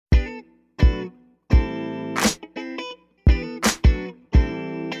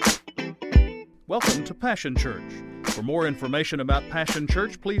Welcome to Passion Church. For more information about Passion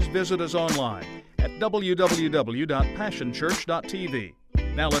Church, please visit us online at www.passionchurch.tv.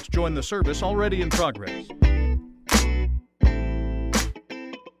 Now let's join the service already in progress.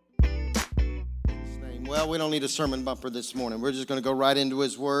 Well, we don't need a sermon bumper this morning. We're just going to go right into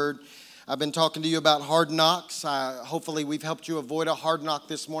His Word. I've been talking to you about hard knocks. Hopefully we've helped you avoid a hard knock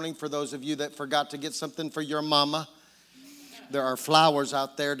this morning. For those of you that forgot to get something for your mama, there are flowers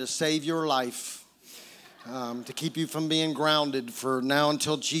out there to save your life. To keep you from being grounded for now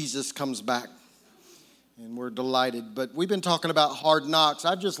until Jesus comes back. And we're delighted. But we've been talking about hard knocks.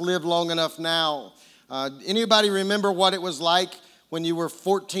 I've just lived long enough now. Anybody remember what it was like when you were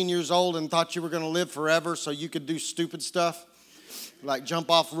 14 years old and thought you were going to live forever so you could do stupid stuff? Like jump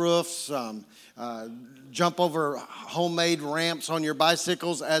off roofs, jump over homemade ramps on your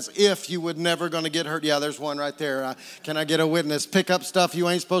bicycles as if you would never going to get hurt. Yeah, there's one right there. Can I get a witness? Pick up stuff you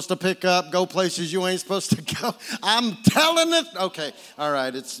ain't supposed to pick up. Go places you ain't supposed to go. I'm telling it. Okay, all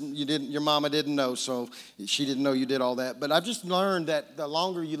right. Your mama didn't know, so she didn't know you did all that. But I've just learned that the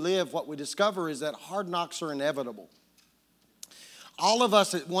longer you live, what we discover is that hard knocks are inevitable. All of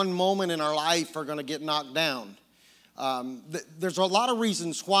us at one moment in our life are going to get knocked down. There's a lot of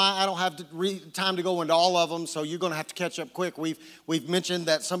reasons why. I don't have time to go into all of them, so you're going to have to catch up quick. We've mentioned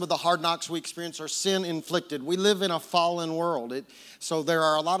that some of the hard knocks we experience are sin-inflicted. We live in a fallen world, so there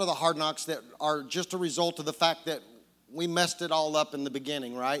are a lot of the hard knocks that are just a result of the fact that we messed it all up in the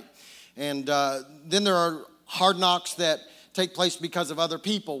beginning, right? And then there are hard knocks that take place because of other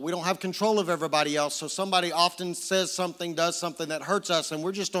people. We don't have control of everybody else, so somebody often says something, does something that hurts us, and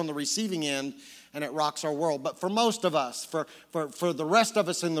we're just on the receiving end, and it rocks our world. But for most of us, for the rest of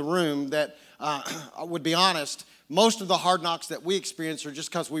us in the room that I would be honest, most of the hard knocks that we experience are just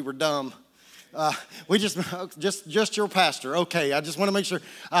because we were dumb. We just your pastor. Okay, I just want to make sure.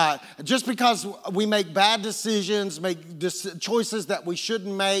 Just because we make bad decisions, choices that we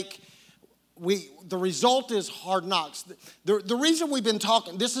shouldn't make, the result is hard knocks. The reason we've been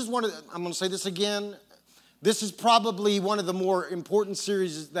talking, I'm going to say this again. This is probably one of the more important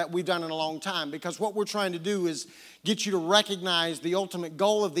series that we've done in a long time, because what we're trying to do is get you to recognize the ultimate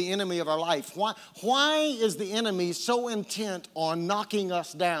goal of the enemy of our life. Why is the enemy so intent on knocking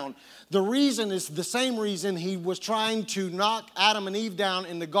us down? The reason is the same reason he was trying to knock Adam and Eve down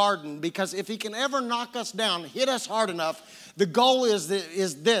in the garden, because if he can ever knock us down, hit us hard enough, the goal is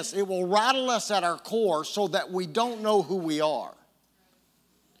this: it will rattle us at our core so that we don't know who we are.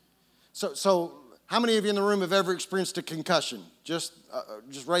 So how many of you in the room have ever experienced a concussion? Just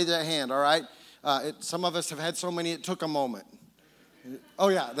raise that hand, all right? Some of us have had so many it took a moment. Oh,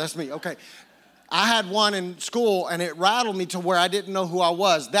 yeah, that's me. Okay. I had one in school, and it rattled me to where I didn't know who I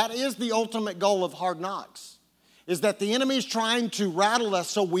was. That is the ultimate goal of hard knocks, is that the enemy is trying to rattle us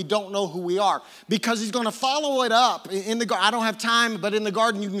so we don't know who we are, because he's going to follow it up in the garden. I don't have time, but in the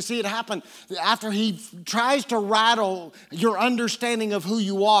garden you can see it happen. After he tries to rattle your understanding of who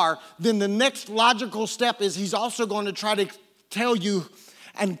you are, then the next logical step is he's also going to try to tell you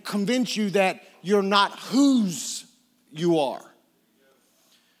and convince you that you're not whose you are.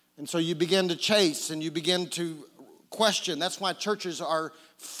 And so you begin to chase and you begin to question. That's why churches are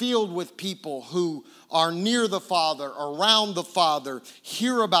filled with people who are near the Father, around the Father,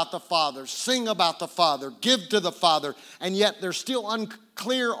 hear about the Father, sing about the Father, give to the Father, and yet they're still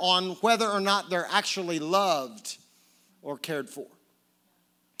unclear on whether or not they're actually loved or cared for.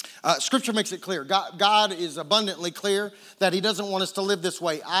 Scripture makes it clear. God is abundantly clear that He doesn't want us to live this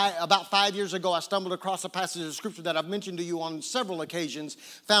way. About 5 years ago, I stumbled across a passage of Scripture that I've mentioned to you on several occasions,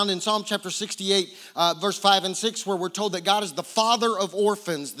 found in Psalm chapter 68, verse 5 and 6, where we're told that God is the father of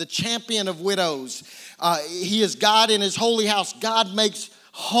orphans, the champion of widows. He is God in His holy house. God makes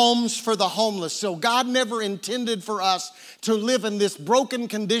homes for the homeless. So God never intended for us to live in this broken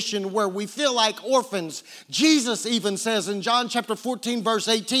condition where we feel like orphans. Jesus even says in John chapter 14, verse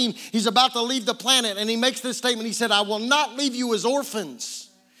 18, He's about to leave the planet, and He makes this statement. He said, I will not leave you as orphans.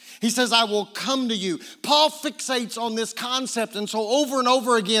 He says, I will come to you. Paul fixates on this concept, and so over and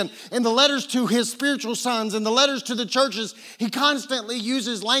over again in the letters to his spiritual sons and the letters to the churches, he constantly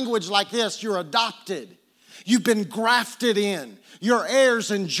uses language like this: you're adopted. You've been grafted in. You're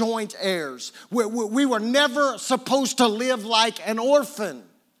heirs and joint heirs. We were never supposed to live like an orphan.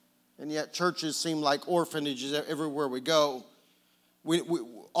 And yet churches seem like orphanages everywhere we go.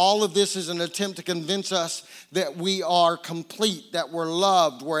 all of this is an attempt to convince us that we are complete, that we're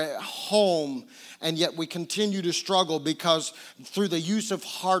loved, we're at home, and yet we continue to struggle because through the use of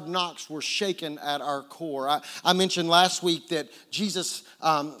hard knocks, we're shaken at our core. I mentioned last week that Jesus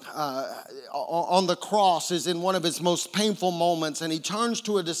on the cross is in one of his most painful moments, and he turns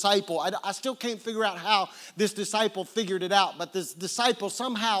to a disciple. I still can't figure out how this disciple figured it out, but this disciple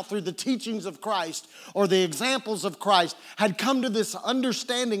somehow through the teachings of Christ or the examples of Christ had come to this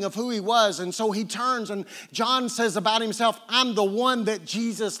understanding of who he was, and so he turns, and John says about himself, I'm the one that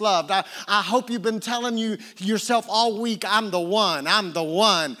Jesus loved. I hope you've been telling yourself all week, I'm the one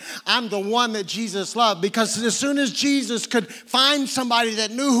that Jesus loved, because as soon as Jesus could find somebody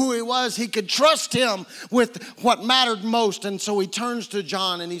that knew who he was, he could trust him with what mattered most. And so he turns to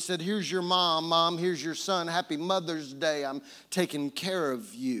John and he said, here's your mom. Mom, here's your son. Happy Mother's Day. I'm taking care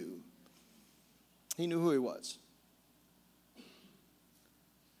of you. He knew who he was.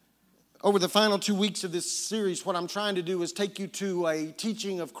 Over the final 2 weeks of this series, what I'm trying to do is take you to a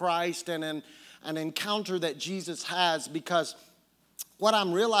teaching of Christ and an encounter that Jesus has, because what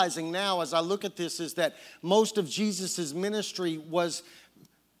I'm realizing now as I look at this is that most of Jesus' ministry was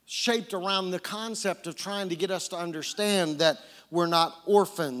shaped around the concept of trying to get us to understand that we're not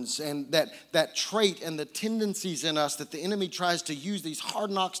orphans, and that trait and the tendencies in us that the enemy tries to use, these hard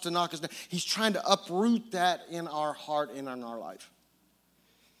knocks to knock us down, he's trying to uproot that in our heart and in our life.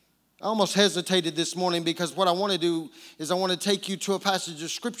 I almost hesitated this morning because what I want to do is I want to take you to a passage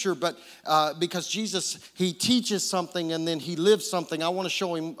of Scripture, but because Jesus, he teaches something and then he lives something. I want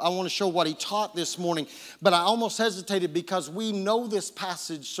to show what he taught this morning. But I almost hesitated because we know this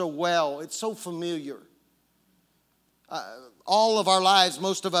passage so well. It's so familiar. All of our lives,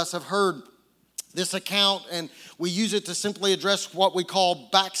 most of us have heard this account, and we use it to simply address what we call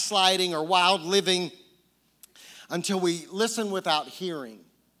backsliding or wild living until we listen without hearing.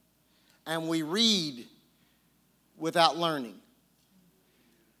 And we read without learning.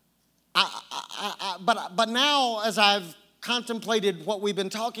 But now, as I've contemplated what we've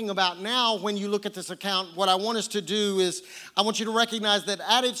been talking about now, when you look at this account, what I want us to do is I want you to recognize that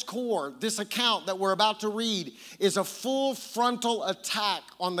at its core, this account that we're about to read is a full frontal attack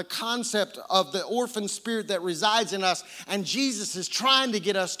on the concept of the orphan spirit that resides in us, and Jesus is trying to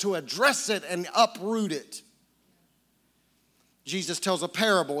get us to address it and uproot it. Jesus tells a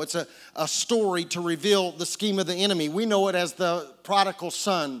parable. It's a story to reveal the scheme of the enemy. We know it as the prodigal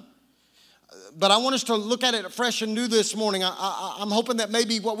son. But I want us to look at it fresh and new this morning. I'm hoping that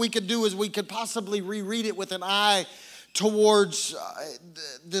maybe what we could do is we could possibly reread it with an eye towards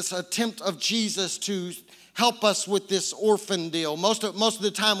this attempt of Jesus to help us with this orphan deal. Most of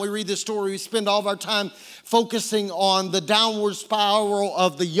the time we read this story, we spend all of our time focusing on the downward spiral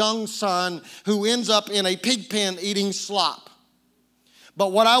of the young son who ends up in a pig pen eating slop.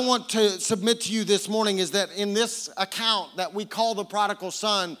 But what I want to submit to you this morning is that in this account that we call the prodigal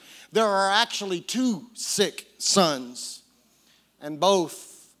son, there are actually two sick sons, and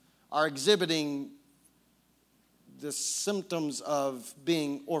both are exhibiting the symptoms of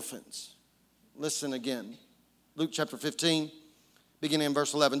being orphans. Listen again. Luke chapter 15, beginning in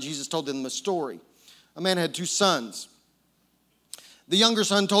verse 11, Jesus told them a story. A man had two sons. The younger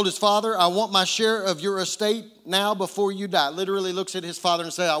son told his father, I want my share of your estate now before you die. Literally looks at his father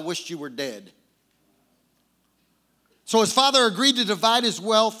and says, I wish you were dead. So his father agreed to divide his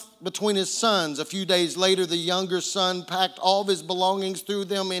wealth between his sons. A few days later, the younger son packed all of his belongings, threw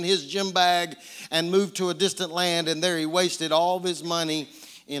them in his gym bag, and moved to a distant land. And there he wasted all of his money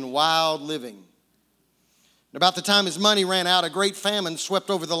in wild living. About the time his money ran out, a great famine swept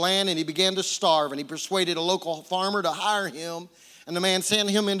over the land, and he began to starve. And he persuaded a local farmer to hire him. And the man sent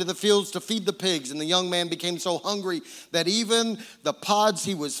him into the fields to feed the pigs. And the young man became so hungry that even the pods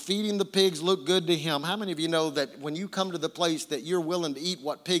he was feeding the pigs looked good to him. How many of you know that when you come to the place that you're willing to eat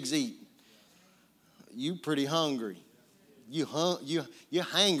what pigs eat, you pretty hungry. You're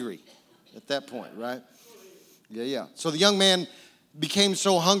hangry at that point, right? Yeah. So the young man became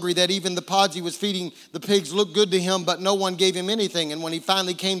so hungry that even the pods he was feeding the pigs looked good to him, but no one gave him anything. And when he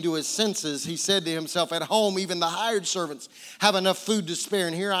finally came to his senses, he said to himself, at home, even the hired servants have enough food to spare,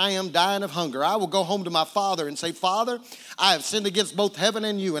 and here I am dying of hunger. I will go home to my father and say, Father, I have sinned against both heaven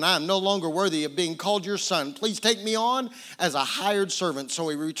and you, and I am no longer worthy of being called your son. Please take me on as a hired servant. So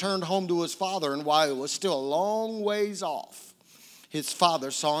he returned home to his father, and while he was still a long ways off, his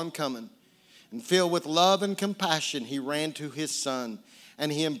father saw him coming. And filled with love and compassion, he ran to his son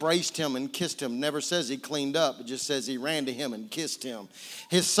And he embraced him and kissed him. Never says he cleaned up. It just says he ran to him and kissed him.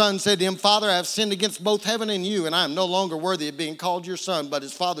 His son said to him, Father, I have sinned against both heaven and you, and I am no longer worthy of being called your son. But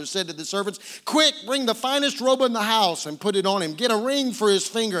his father said to the servants, quick, bring the finest robe in the house and put it on him. Get a ring for his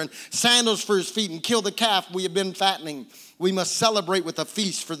finger and sandals for his feet, and kill the calf we have been fattening. We must celebrate with a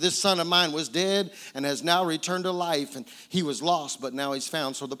feast, for this son of mine was dead and has now returned to life. And he was lost, but now he's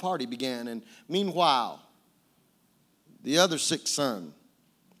found. So the party began. And meanwhile, the other sick son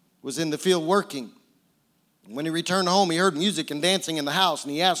was in the field working. When he returned home, he heard music and dancing in the house,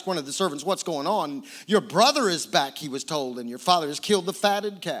 and he asked one of the servants, what's going on? Your brother is back, he was told, and your father has killed the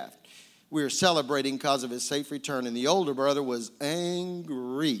fatted calf. We are celebrating because of his safe return. And the older brother was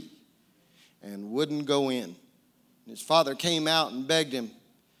angry and wouldn't go in. His father came out and begged him,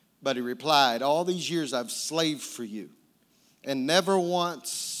 but he replied, all these years I've slaved for you, and never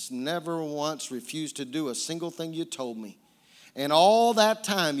once refused to do a single thing you told me. And all that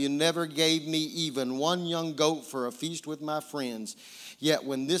time you never gave me even one young goat for a feast with my friends. Yet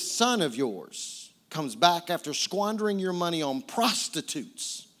when this son of yours comes back after squandering your money on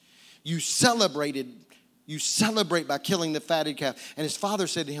prostitutes, you celebrate by killing the fatted calf. And his father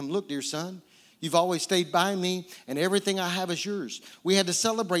said to him, look, dear son, you've always stayed by me, and everything I have is yours. We had to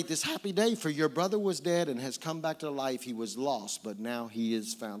celebrate this happy day, for your brother was dead and has come back to life. He was lost, but now he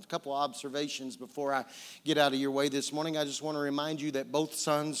is found. A couple observations before I get out of your way this morning. I just want to remind you that both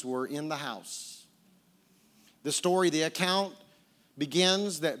sons were in the house. The account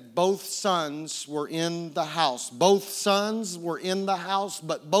begins that both sons were in the house. Both sons were in the house,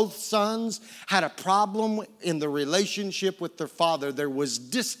 but both sons had a problem in the relationship with their father. There was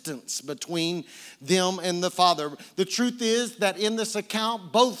distance between them and the father. The truth is that in this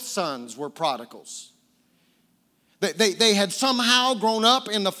account, both sons were prodigals. They had somehow grown up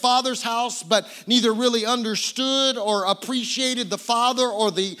in the father's house, but neither really understood or appreciated the father or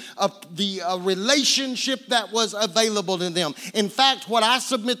the relationship that was available to them. In fact, what I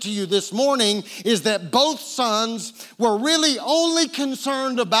submit to you this morning is that both sons were really only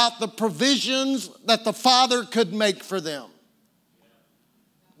concerned about the provisions that the father could make for them.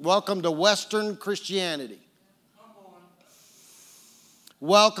 Welcome to Western Christianity.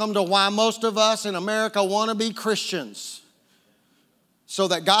 Welcome to why most of us in America want to be Christians, so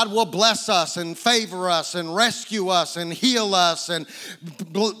that God will bless us and favor us and rescue us and heal us. And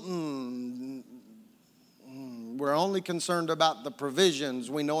we're only concerned about the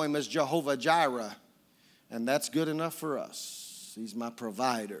provisions. We know him as Jehovah Jireh, and that's good enough for us. He's my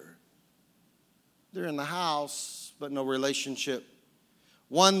provider. They're in the house, but no relationship.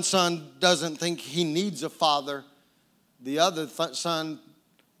 One son doesn't think he needs a father. The other son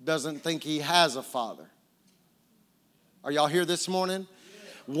doesn't think he has a father. Are y'all here this morning?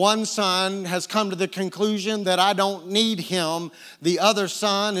 One son has come to the conclusion that I don't need him. The other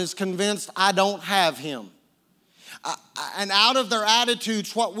son is convinced I don't have him. And out of their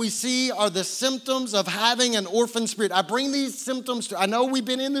attitudes, what we see are the symptoms of having an orphan spirit. I bring these symptoms I know we've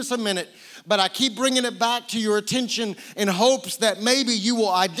been in this a minute, but I keep bringing it back to your attention in hopes that maybe you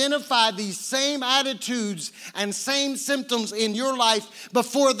will identify these same attitudes and same symptoms in your life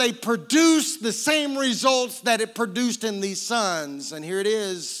before they produce the same results that it produced in these sons. And here it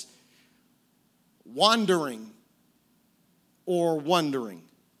is, wandering or wondering.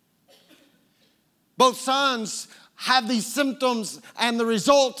 Both sons have these symptoms, and the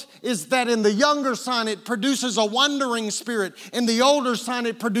result is that in the younger son, it produces a wandering spirit. In the older son,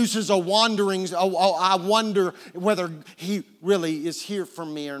 it produces a wandering, I wonder whether he really is here for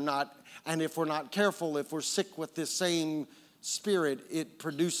me or not. And if we're not careful, if we're sick with this same spirit, it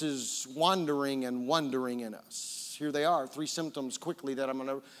produces wandering and wondering in us. Here they are, 3 symptoms quickly that I'm going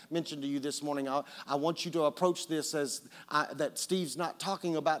to mention to you this morning. I want you to approach this as that Steve's not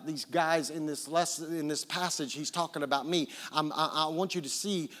talking about these guys in this lesson, in this passage. He's talking about me. I want you to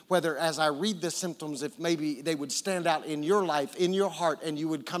see whether as I read the symptoms, if maybe they would stand out in your life, in your heart, and you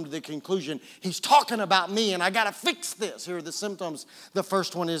would come to the conclusion, he's talking about me and I got to fix this. Here are the symptoms. The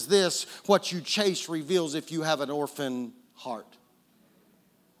first one is this: what you chase reveals if you have an orphan heart.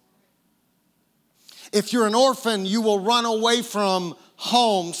 If you're an orphan, you will run away from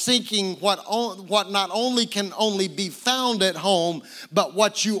home seeking what not only can only be found at home, but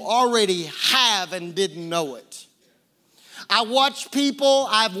what you already have and didn't know it. I've watched people,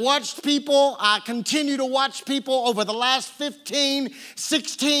 I continue to watch people over the last 15,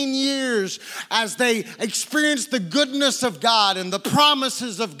 16 years as they experience the goodness of God and the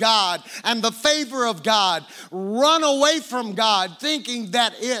promises of God and the favor of God, run away from God thinking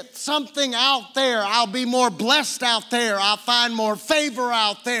that it's something out there. I'll be more blessed out there. I'll find more favor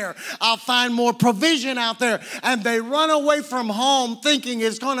out there. I'll find more provision out there. And they run away from home thinking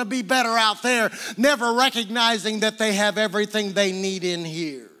it's going to be better out there, never recognizing that they have everything they need in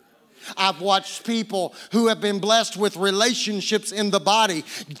here. I've watched people who have been blessed with relationships in the body.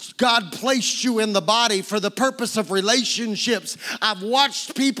 God placed you in the body for the purpose of relationships. I've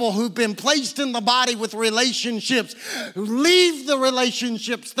watched people who've been placed in the body with relationships leave the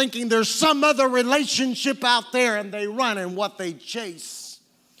relationships thinking there's some other relationship out there, and they run, and what they chase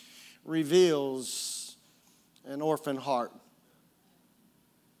reveals an orphan heart.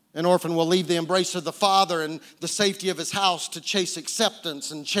 An orphan will leave the embrace of the father and the safety of his house to chase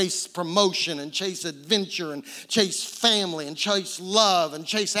acceptance and chase promotion and chase adventure and chase family and chase love and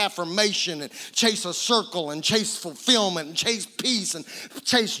chase affirmation and chase a circle and chase fulfillment and chase peace and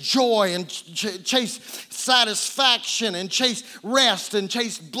chase joy and chase satisfaction and chase rest and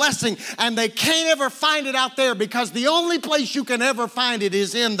chase blessing. And they can't ever find it out there because the only place you can ever find it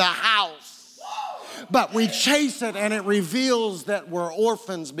is in the house. But we chase it, and it reveals that we're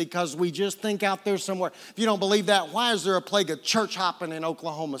orphans because we just think out there somewhere. If you don't believe that, why is there a plague of church hopping in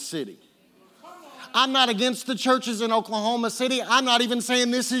Oklahoma City? I'm not against the churches in Oklahoma City. I'm not even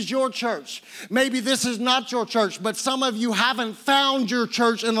saying this is your church. Maybe this is not your church, but some of you haven't found your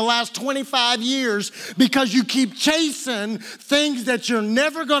church in the last 25 years because you keep chasing things that you're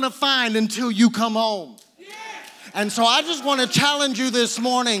never going to find until you come home. And so I just want to challenge you this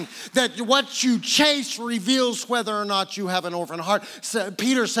morning that what you chase reveals whether or not you have an orphan heart. So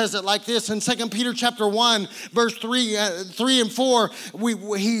Peter says it like this in 2 Peter chapter 1, verse 3 and 4.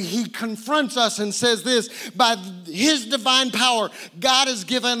 He confronts us and says this: by his divine power, God has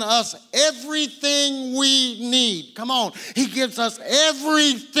given us everything we need. Come on. He gives us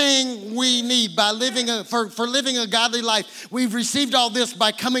everything we need by for living a godly life. We've received all this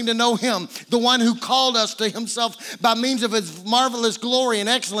by coming to know him, the one who called us to himself by means of his marvelous glory and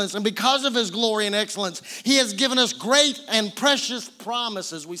excellence. And because of his glory and excellence, he has given us great and precious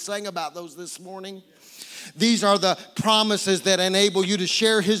promises. We sang about those this morning. These are the promises that enable you to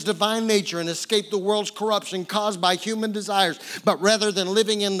share his divine nature and escape the world's corruption caused by human desires. But rather than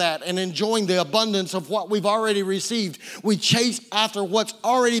living in that and enjoying the abundance of what we've already received, we chase after what's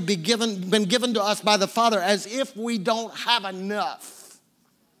already been given to us by the Father as if we don't have enough.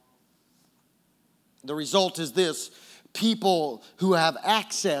 The result is this: people who have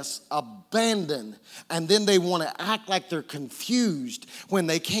access abandon, and then they want to act like they're confused when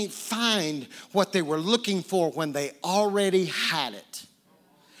they can't find what they were looking for when they already had it.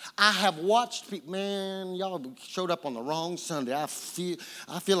 I have watched people, man, y'all showed up on the wrong Sunday. I feel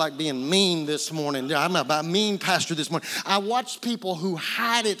like being mean this morning. I'm a mean pastor this morning. I watched people who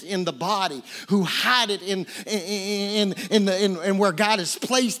had it in the body, who had it in where God has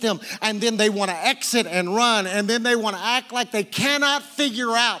placed them, and then they want to exit and run, and then they want to act like they cannot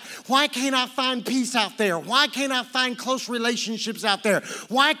figure out, why can't I find peace out there? Why can't I find close relationships out there?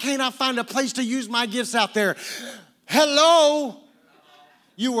 Why can't I find a place to use my gifts out there? Hello?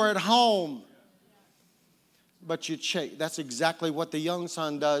 You were at home, but you chase. That's exactly what the young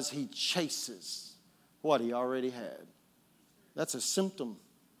son does. He chases what he already had. That's a symptom.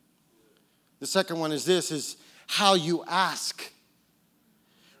 The second one is this: is how you ask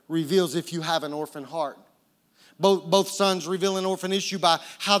reveals if you have an orphan heart. Both sons reveal an orphan issue by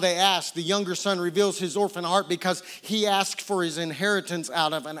how they ask. The younger son reveals his orphan heart because he asked for his inheritance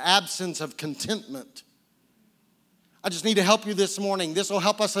out of an absence of contentment. I just need to help you this morning. This will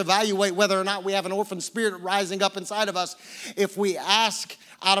help us evaluate whether or not we have an orphan spirit rising up inside of us. If we ask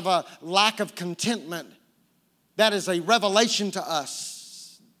out of a lack of contentment, that is a revelation to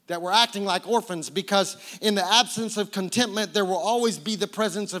us that we're acting like orphans, because in the absence of contentment, there will always be the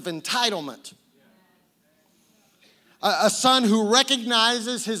presence of entitlement. A son who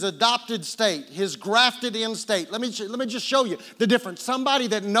recognizes his adopted state, his grafted in state. Let me just show you the difference. Somebody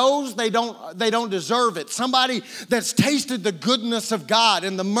that knows they don't deserve it. Somebody that's tasted the goodness of God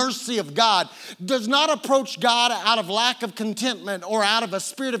and the mercy of God does not approach God out of lack of contentment or out of a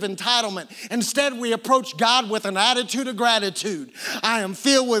spirit of entitlement. Instead, we approach God with an attitude of gratitude. I am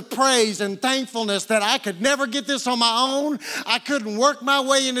filled with praise and thankfulness that I could never get this on my own. I couldn't work my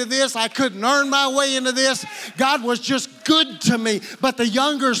way into this. I couldn't earn my way into this. God was just good to me. But the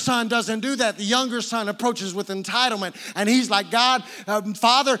younger son doesn't do that. The younger son approaches with entitlement, and he's like, God,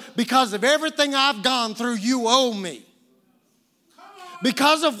 Father, because of everything I've gone through, you owe me.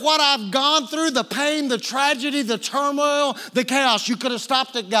 Because of what I've gone through, the pain, the tragedy, the turmoil, the chaos. You could have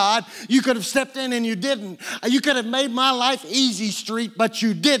stopped at God. You could have stepped in and you didn't. You could have made my life easy street, but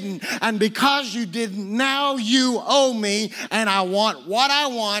you didn't. And because you didn't, now you owe me, and I want what I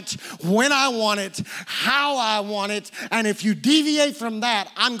want, when I want it, how I want it. And if you deviate from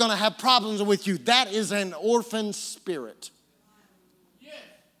that, I'm going to have problems with you. That is an orphan spirit.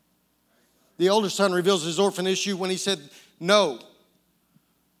 The older son reveals his orphan issue when he said no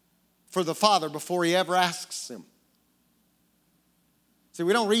for the father before he ever asks him. See,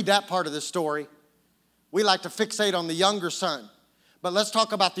 we don't read that part of the story. We like to fixate on the younger son. But let's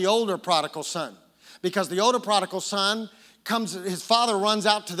talk about the older prodigal son. Because the older prodigal son comes, his father runs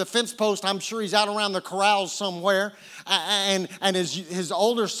out to the fence post. I'm sure he's out around the corrals somewhere. And his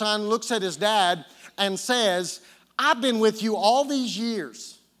older son looks at his dad and says, I've been with you all these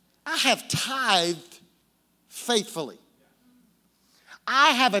years. I have tithed faithfully.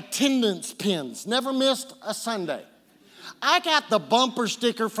 I have attendance pins, never missed a Sunday. I got the bumper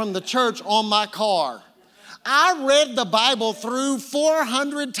sticker from the church on my car. I read the Bible through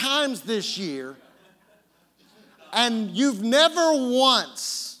 400 times this year, and you've never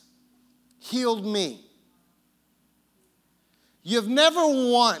once healed me. You've never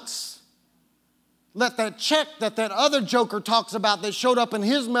once let that check that other joker talks about that showed up in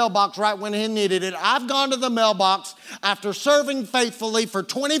his mailbox right when he needed it. I've gone to the mailbox after serving faithfully for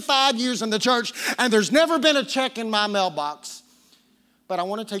 25 years in the church, and there's never been a check in my mailbox. But I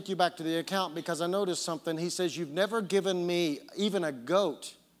want to take you back to the account because I noticed something. He says, you've never given me even a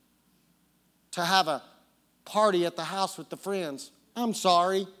goat to have a party at the house with the friends. I'm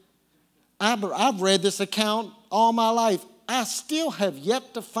sorry. I've read this account all my life. I still have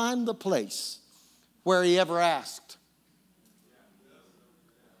yet to find the place where he ever asked.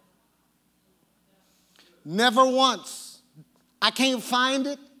 Never once. I can't find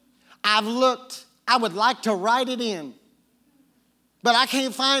it. I've looked. I would like to write it in, but I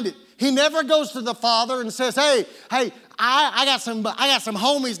can't find it. He never goes to the father and says, hey, I got some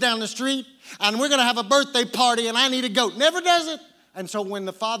homies down the street, and we're going to have a birthday party, and I need a goat. Never does it. And so when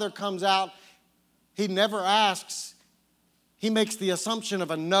the father comes out, he never asks. He makes the assumption of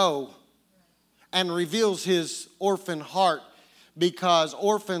a no and reveals his orphan heart, because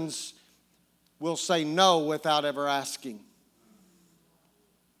orphans will say no without ever asking.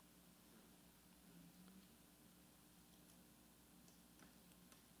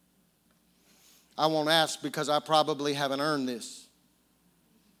 I won't ask because I probably haven't earned this.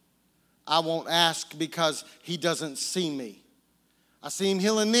 I won't ask because he doesn't see me. I see him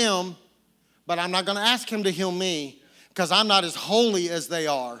healing them, but I'm not going to ask him to heal me because I'm not as holy as they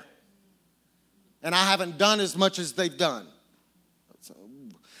are. And I haven't done as much as they've done.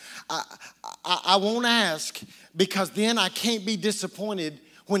 I won't ask because then I can't be disappointed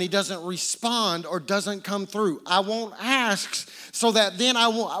when he doesn't respond or doesn't come through. I won't ask so that then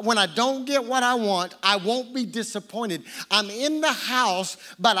when I don't get what I want, I won't be disappointed. I'm in the house,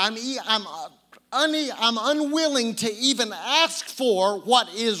 but I'm unwilling to even ask for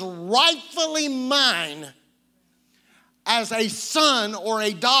what is rightfully mine as a son or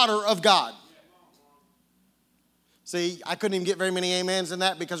a daughter of God. See, I couldn't even get very many amens in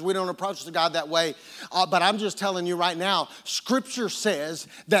that because we don't approach the God that way. But I'm just telling you right now, Scripture says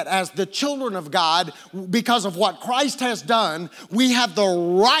that as the children of God, because of what Christ has done, we have the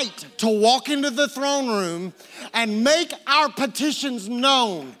right to walk into the throne room and make our petitions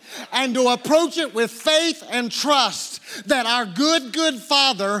known and to approach it with faith and trust that our good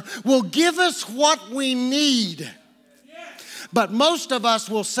Father will give us what we need. But most of us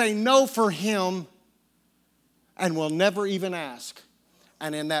will say no for him and we'll never even ask.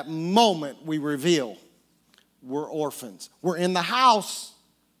 And in that moment, we reveal we're orphans. We're in the house,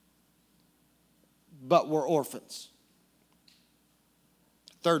 but we're orphans.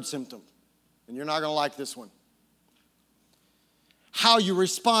 Third symptom, and you're not going to like this one. How you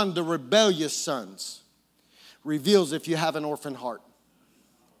respond to rebellious sons reveals if you have an orphan heart.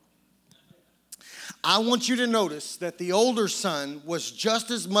 I want you to notice that the older son was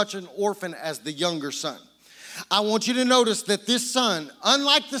just as much an orphan as the younger son. I want you to notice that this son,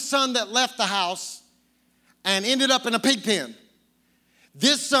 unlike the son that left the house and ended up in a pig pen,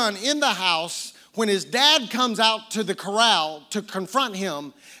 this son in the house, when his dad comes out to the corral to confront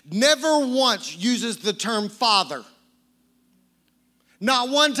him, never once uses the term father. Not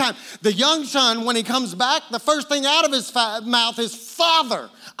one time. The young son, when he comes back, the first thing out of his mouth is, Father,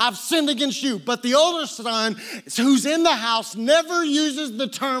 I've sinned against you. But the older son, who's in the house, never uses the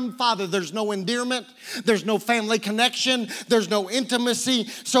term father. There's no endearment. There's no family connection. There's no intimacy.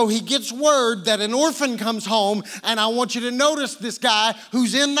 So he gets word that an orphan comes home, and I want you to notice this guy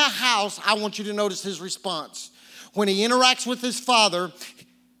who's in the house. I want you to notice his response. When he interacts with his father,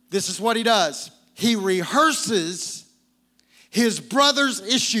 this is what he does. He rehearses his brother's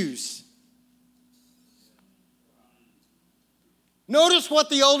issues. Notice what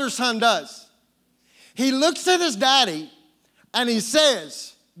the older son does. He looks at his daddy and he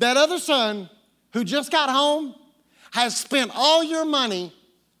says, that other son who just got home has spent all your money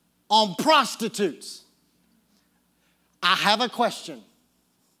on prostitutes. I have a question.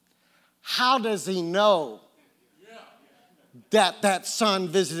 How does he know that son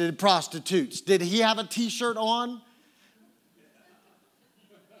visited prostitutes? Did he have a t-shirt on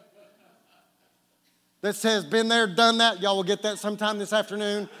that says, been there, done that? Y'all will get that sometime this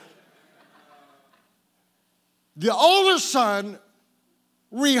afternoon. The older son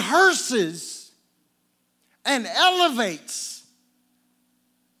rehearses and elevates,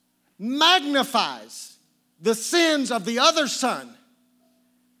 magnifies the sins of the other son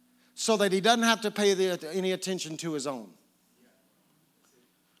so that he doesn't have to pay any attention to his own.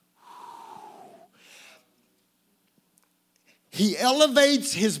 He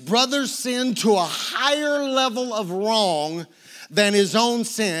elevates his brother's sin to a higher level of wrong than his own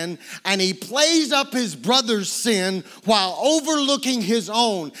sin, and he plays up his brother's sin while overlooking his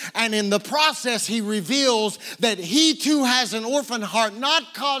own. And in the process, he reveals that he too has an orphan heart,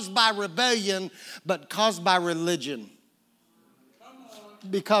 not caused by rebellion, but caused by religion.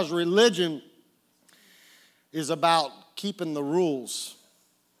 Because religion is about keeping the rules.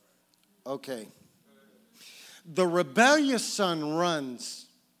 Okay. The rebellious son runs.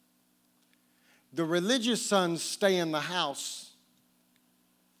 The religious sons stay in the house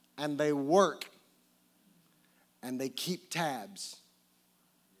and they work and they keep tabs.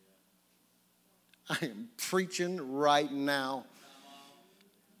 I am preaching right now.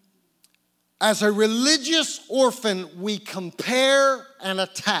 As a religious orphan, we compare and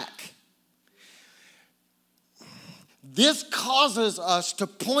attack. This causes us to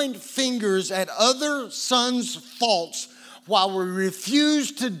point fingers at other sons' faults while we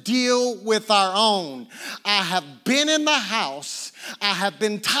refuse to deal with our own. I have been in the house. I have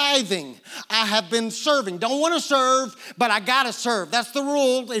been tithing. I have been serving. Don't want to serve, but I got to serve. That's the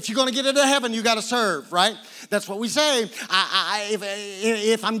rule. If you're going to get into heaven, you got to serve, right? That's what we say.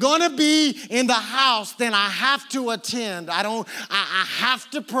 If I'm going to be in the house, then I have to attend. I have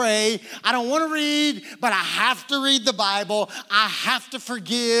to pray. I don't want to read, but I have to read the Bible. I have to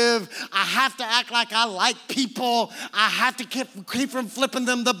forgive. I have to act like I like people. I have to keep from flipping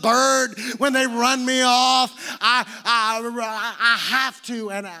them the bird when they run me off. I have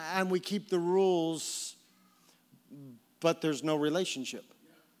to, and we keep the rules, but there's no relationship.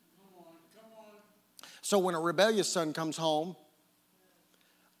 So when a rebellious son comes home,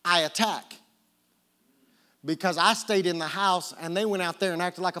 I attack. Because I stayed in the house and they went out there and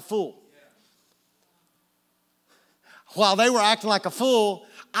acted like a fool. While they were acting like a fool,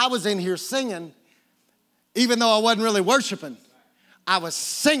 I was in here singing, even though I wasn't really worshiping. I was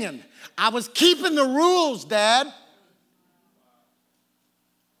singing. I was keeping the rules, Dad.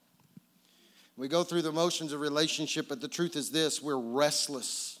 We go through the motions of relationship, but the truth is this: we're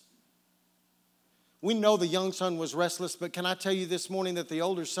restless. We know the young son was restless, but can I tell you this morning that the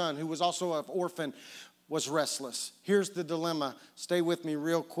older son, who was also an orphan, was restless? Here's the dilemma. Stay with me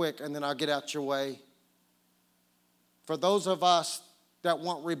real quick, and then I'll get out your way. For those of us that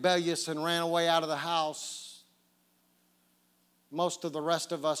weren't rebellious and ran away out of the house, most of the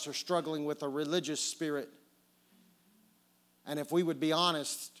rest of us are struggling with a religious spirit. And if we would be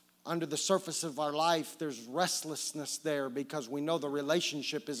honest, under the surface of our life, there's restlessness there because we know the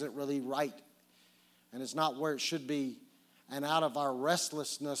relationship isn't really right. And it's not where it should be. And out of our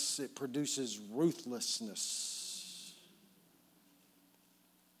restlessness, it produces ruthlessness.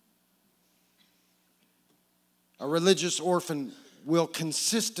 A religious orphan will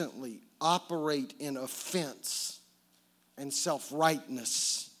consistently operate in offense and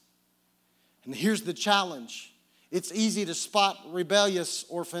self-rightness. And here's the challenge. It's easy to spot rebellious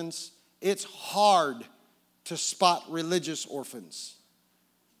orphans. It's hard to spot religious orphans.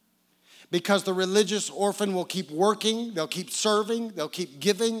 Because the religious orphan will keep working, they'll keep serving, they'll keep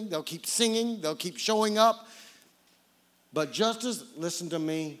giving, they'll keep singing, they'll keep showing up. But listen to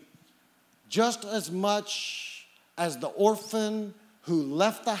me, just as much as the orphan who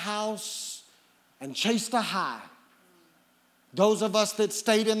left the house and chased a high, Those of us that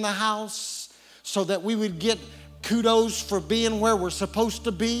stayed in the house so that we would get kudos for being where we're supposed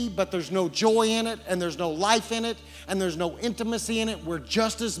to be, but there's no joy in it, and there's no life in it, and there's no intimacy in it. We're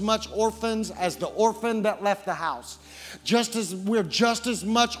just as much orphans as the orphan that left the house. We're just as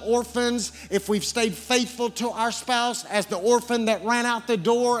much orphans if we've stayed faithful to our spouse as the orphan that ran out the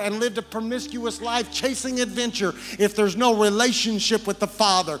door and lived a promiscuous life chasing adventure. If there's no relationship with the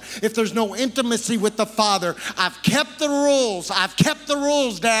Father, if there's no intimacy with the Father, I've kept the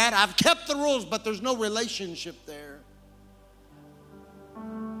rules, Dad, I've kept the rules, but there's no relationship there.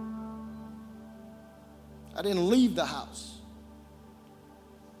 I didn't leave the house,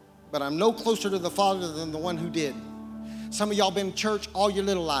 but I'm no closer to the Father than the one who did. Some of y'all been in church all your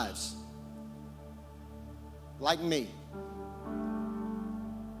little lives, like me.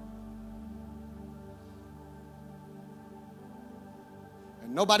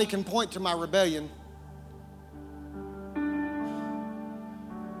 And nobody can point to my rebellion,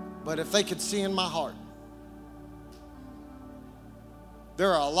 but if they could see in my heart,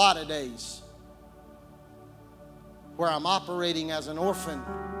 there are a lot of days where I'm operating as an orphan,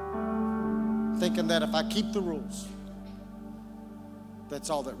 thinking that if I keep the rules, that's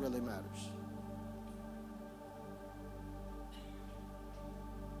all that really matters.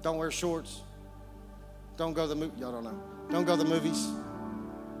 Don't wear shorts. Don't go to the movies. Y'all don't know. Don't go to the movies.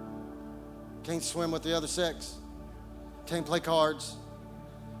 Can't swim with the other sex. Can't play cards.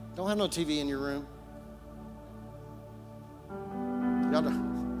 Don't have no TV in your room. Y'all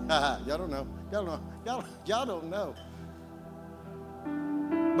don't. Y'all don't know. Y'all don't know.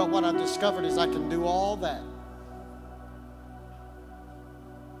 But what I've discovered is I can do all that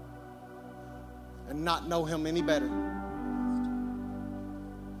and not know him any better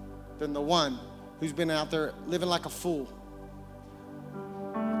than the one who's been out there living like a fool.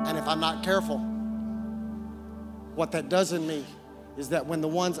 And if I'm not careful, what that does in me is that when the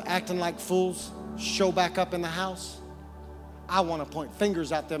ones acting like fools show back up in the house, I want to point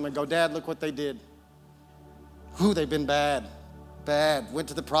fingers at them and go, Dad, look what they did. Whew, they've been bad. Went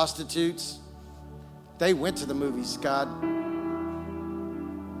to the prostitutes. They went to the movies, God.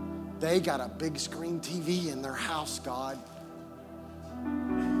 They got a big screen TV in their house, God.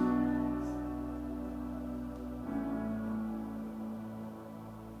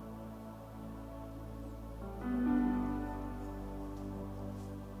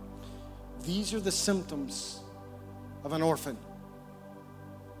 These are the symptoms of an orphan.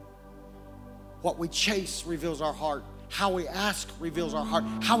 What we chase reveals our heart. How we ask reveals our heart.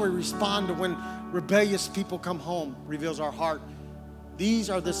 How we respond to when rebellious people come home reveals our heart. These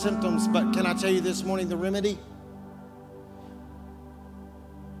are the symptoms, but can I tell you this morning the remedy?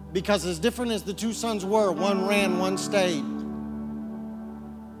 Because as different as the two sons were, one ran, one stayed,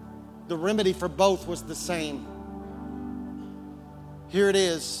 the remedy for both was the same. Here it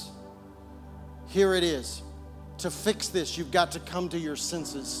is. To fix this, you've got to come to your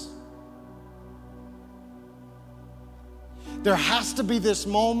senses. There has to be this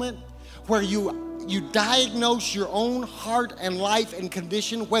moment where you diagnose your own heart and life and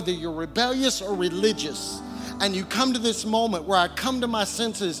condition, whether you're rebellious or religious. And you come to this moment where I come to my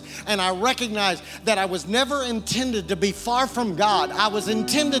senses and I recognize that I was never intended to be far from God. I was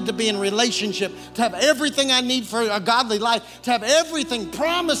intended to be in relationship, to have everything I need for a godly life, to have everything,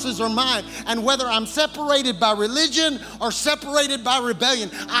 promises are mine. And whether I'm separated by religion or separated by rebellion,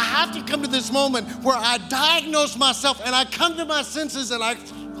 I have to come to this moment where I diagnose myself and I come to my senses and I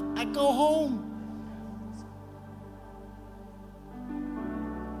go home.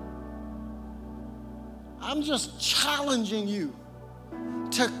 I'm just challenging you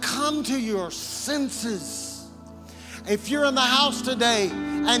to come to your senses. If you're in the house today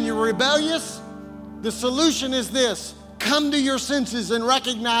and you're rebellious, the solution is this. Come to your senses and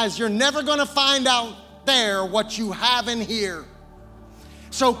recognize you're never going to find out there what you have in here.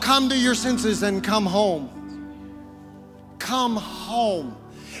 So come to your senses and come home. Come home.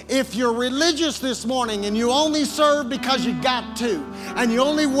 If you're religious this morning and you only serve because you got to, and you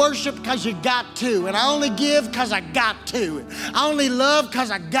only worship because you got to, and I only give because I got to, I only love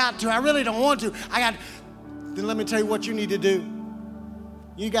because I got to, I really don't want to, then let me tell you what you need to do.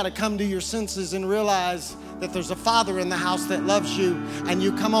 You got to come to your senses and realize that there's a Father in the house that loves you, and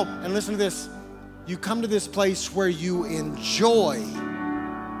you come home, and listen to this, you come to this place where you enjoy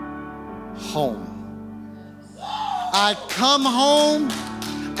home. I come home.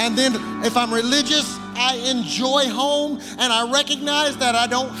 And then if I'm religious, I enjoy home and I recognize that I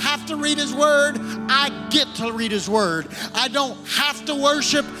don't have to read His Word. I get to read His Word. I don't have to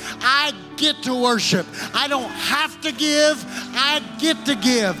worship. I get to worship. I don't have to give. I get to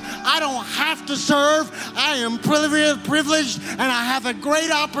give. I don't have to serve. I am privileged, and I have a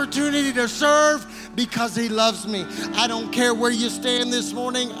great opportunity to serve because He loves me. I don't care where you stand this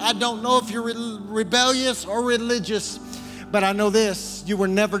morning. I don't know if you're rebellious or religious. But I know this, you were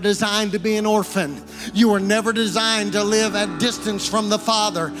never designed to be an orphan. You were never designed to live at distance from the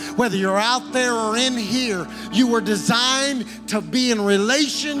Father. Whether you're out there or in here, you were designed to be in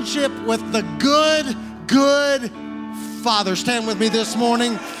relationship with the good Father. Stand with me this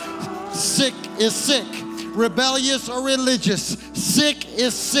morning. Sick is sick. Rebellious or religious. Sick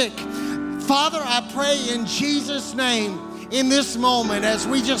is sick. Father, I pray in Jesus' name in this moment as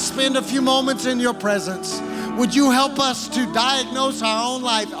we just spend a few moments in your presence, would you help us to diagnose our own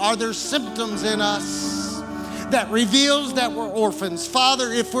life? Are there symptoms in us that reveals that we're orphans?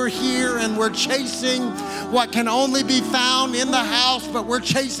 Father, if we're here and we're chasing what can only be found in the house, but we're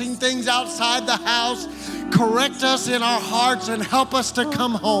chasing things outside the house, correct us in our hearts and help us to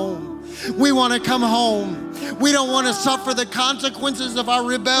come home. We want to come home. We don't want to suffer the consequences of our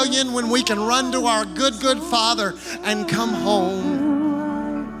rebellion when we can run to our good Father and come home.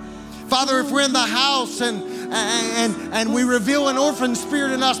 Father, if we're in the house and we reveal an orphan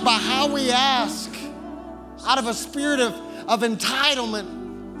spirit in us by how we ask, out of a spirit of entitlement,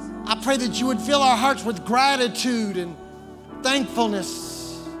 I pray that you would fill our hearts with gratitude and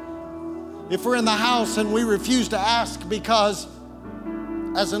thankfulness. If we're in the house and we refuse to ask because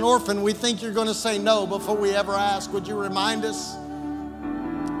as an orphan we think you're going to say no before we ever ask, would you remind us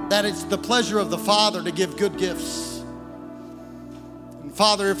that it's the pleasure of the Father to give good gifts? And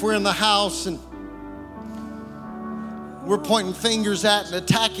Father, if we're in the house and we're pointing fingers at and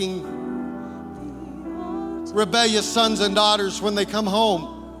attacking rebellious sons and daughters when they come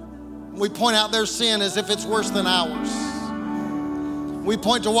home, we point out their sin as if it's worse than ours. We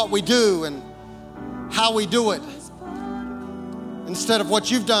point to what we do and how we do it instead of what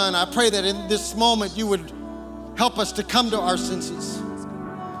you've done. I pray that in this moment you would help us to come to our senses.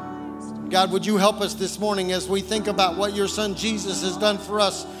 God, would you help us this morning as we think about what your Son Jesus has done for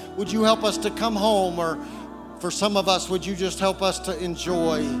us? Would you help us to come home, or for some of us, would you just help us to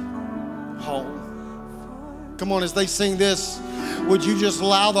enjoy home? Come on, as they sing this, would you just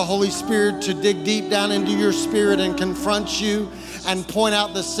allow the Holy Spirit to dig deep down into your spirit and confront you and point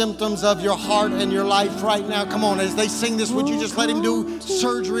out the symptoms of your heart and your life right now? Come on, as they sing this, would you just let him do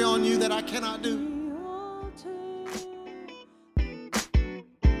surgery on you that I cannot do?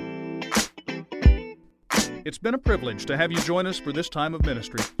 It's been a privilege to have you join us for this time of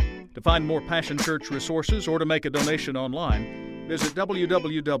ministry. To find more Passion Church resources or to make a donation online, visit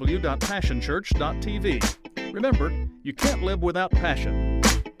www.passionchurch.tv. Remember, you can't live without passion.